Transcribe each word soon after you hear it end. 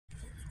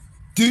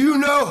Do you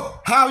know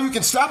how you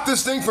can stop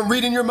this thing from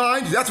reading your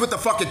mind? That's what the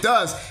fuck it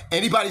does.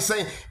 Anybody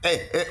saying,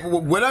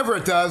 whatever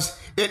it does,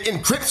 it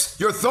encrypts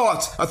your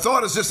thoughts. A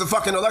thought is just a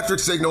fucking electric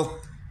signal.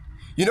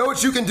 You know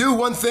what you can do,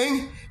 one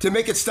thing, to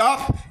make it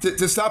stop,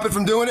 to stop it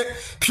from doing it?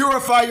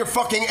 Purify your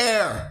fucking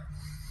air.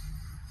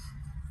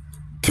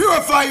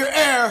 Purify your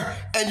air,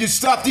 and you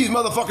stop these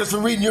motherfuckers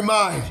from reading your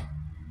mind.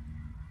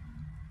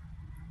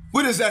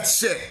 What is that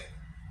shit?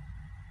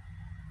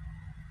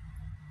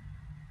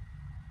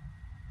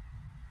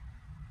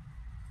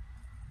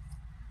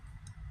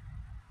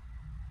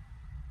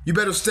 You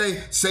better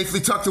stay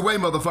safely tucked away,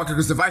 motherfucker,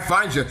 because if I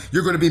find you,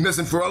 you're going to be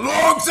missing for a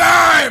long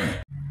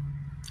time!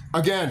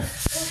 Again,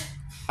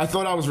 I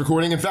thought I was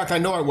recording. In fact, I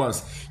know I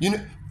was. You know,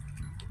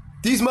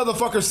 these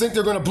motherfuckers think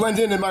they're going to blend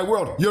in my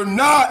world. You're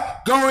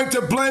not going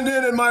to blend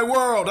in my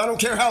world. I don't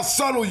care how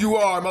subtle you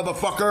are,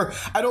 motherfucker.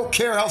 I don't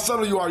care how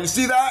subtle you are. You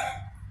see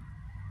that?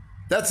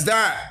 That's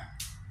that.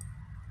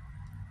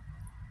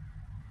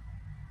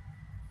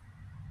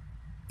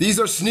 These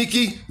are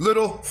sneaky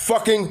little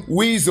fucking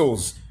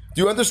weasels.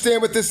 Do you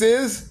understand what this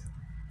is?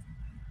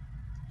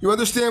 You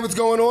understand what's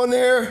going on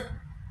there?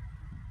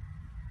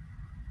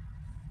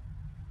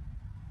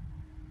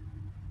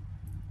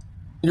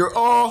 You're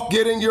all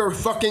getting your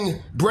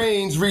fucking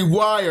brains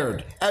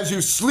rewired as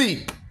you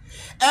sleep.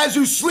 As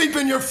you sleep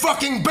in your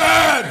fucking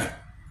bed!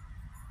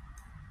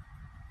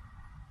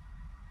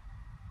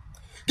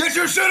 Get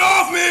your shit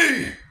off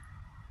me!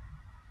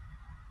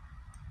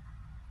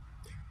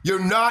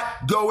 You're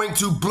not going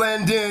to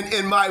blend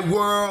in my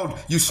world,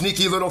 you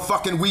sneaky little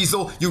fucking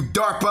weasel, you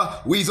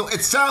DARPA weasel.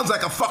 It sounds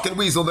like a fucking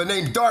weasel, the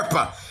name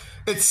DARPA.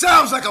 It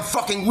sounds like a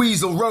fucking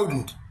weasel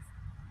rodent.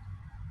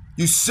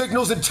 You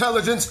signals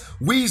intelligence,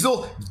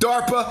 weasel,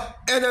 DARPA,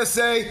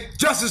 NSA,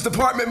 Justice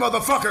Department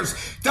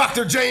motherfuckers.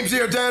 Dr. James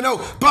Giordano,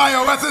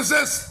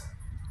 bioethicist,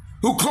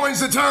 who coins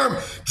the term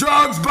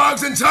drugs,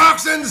 bugs, and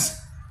toxins.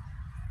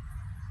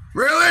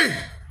 Really?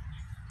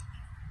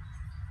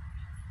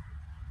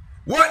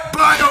 What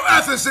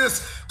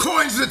bioethicist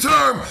coins the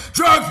term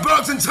drugs,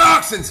 bugs, and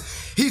toxins?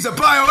 He's a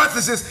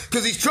bioethicist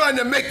because he's trying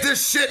to make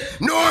this shit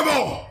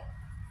normal.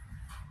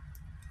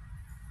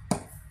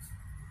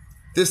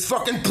 This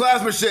fucking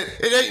plasma shit,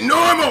 it ain't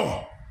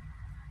normal.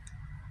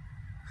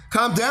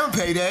 Calm down,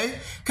 Payday.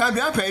 Calm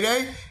down,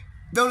 Payday.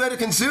 Don't let it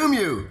consume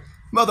you.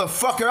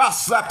 Motherfucker, I'll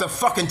slap the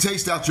fucking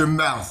taste out your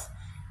mouth.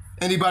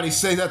 Anybody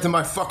say that to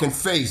my fucking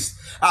face,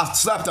 I'll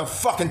slap the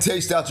fucking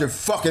taste out your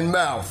fucking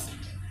mouth.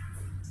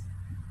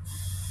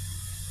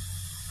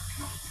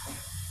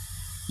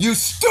 You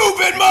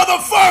stupid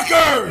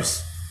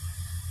motherfuckers!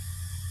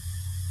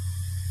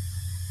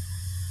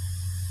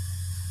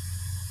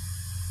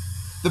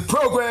 The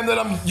program that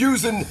I'm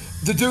using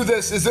to do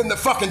this is in the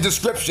fucking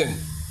description.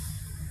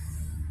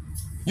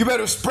 You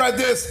better spread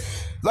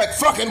this like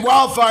fucking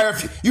wildfire.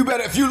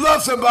 If you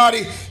love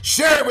somebody,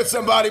 share it with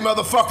somebody,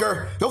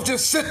 motherfucker. Don't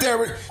just sit there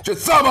with your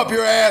thumb up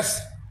your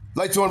ass.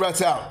 Lights on,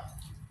 rats out.